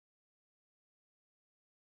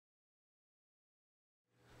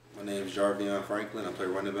is Jarvion Franklin. I play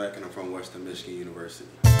running back and I'm from Western Michigan University.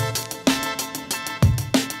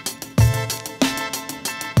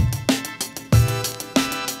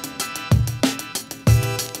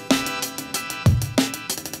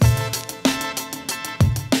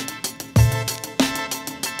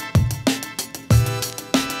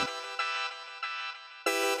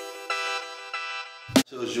 I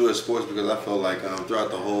chose U.S. sports because I felt like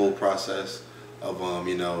throughout the whole process of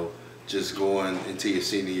just going into your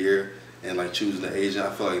senior year and like choosing an agent,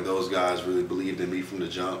 I feel like those guys really believed in me from the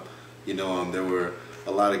jump. There were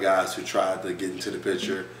a lot of guys who tried to get into the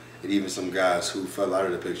picture, and even some guys who fell out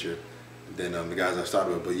of the picture than the guys I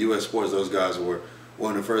started with. But U.S. sports, those guys were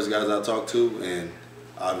one of the first guys I talked to, and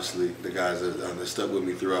obviously the guys that stuck with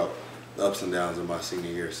me throughout the ups and downs of my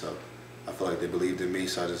senior year. So I feel like they believed in me,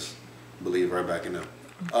 so I just believe right back in them.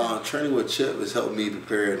 Training with Chip has helped me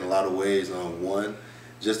prepare in a lot of ways. One,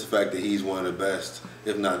 just the fact that he's one of the best,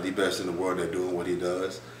 if not the best in the world at doing what he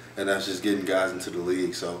does, and that's just getting guys into the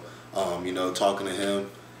league. So, talking to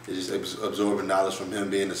him, is just absorbing knowledge from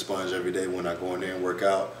him, being a sponge every day when I go in there and work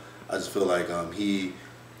out. I just feel like he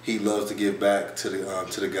loves to give back to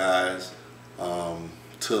the guys,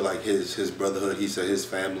 to like his brotherhood. He said his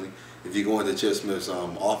family. If you go into Chip Smith's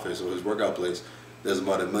office or his workout place, there's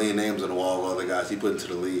about 1 million names on the wall of other guys he put into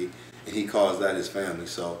the league, and he calls that his family.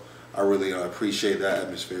 So I really appreciate that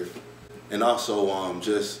atmosphere. And also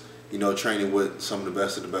just training with some of the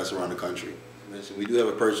best around the country. We do have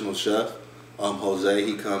a personal chef, Jose.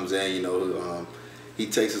 He comes in, he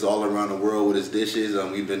takes us all around the world with his dishes.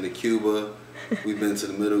 We've been to Cuba, we've been to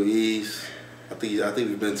the Middle East. I think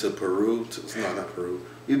we've been to Peru. No, not Peru.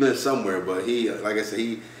 We've been somewhere, but like I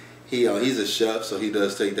said, he's a chef, so he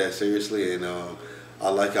does take that seriously, and I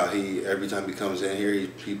like how every time he comes in here,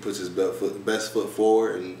 he puts his best foot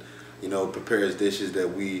forward and prepares dishes that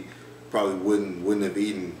we probably wouldn't have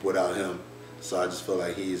eaten without him. So I just feel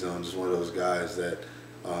like he's just one of those guys that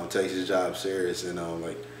takes his job serious and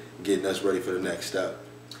like getting us ready for the next step.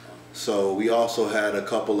 So we also had a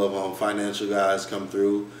couple of financial guys come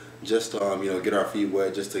through just to get our feet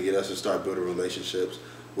wet, just to get us to start building relationships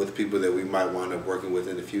with people that we might wind up working with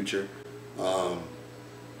in the future.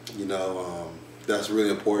 That's really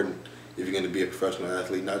important if you're going to be a professional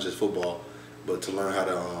athlete, not just football, but to learn how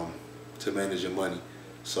to manage your money.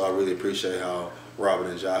 So I really appreciate how Robert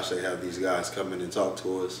and Josh, they have these guys come in and talk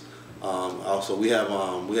to us. Also, we have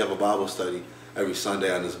a Bible study every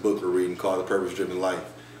Sunday on this book we're reading called The Purpose-Driven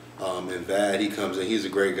Life. And Vad, he comes in, he's a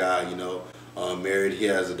great guy, married, he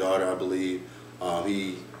has a daughter, I believe.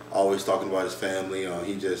 He always talking about his family. I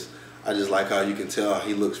just like how you can tell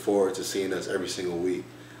he looks forward to seeing us every single week.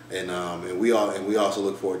 And we also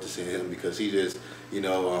look forward to seeing him because he just,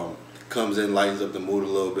 comes in, lightens up the mood a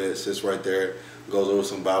little bit, sits right there, goes over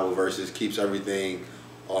some Bible verses, keeps everything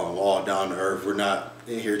all down to earth. We're not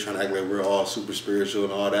in here trying to act like we're all super spiritual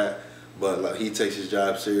and all that, but like, he takes his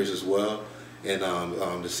job serious as well. And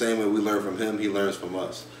the same way we learn from him, he learns from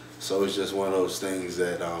us. So it's just one of those things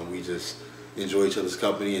that we just enjoy each other's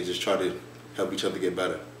company and just try to help each other get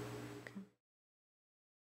better.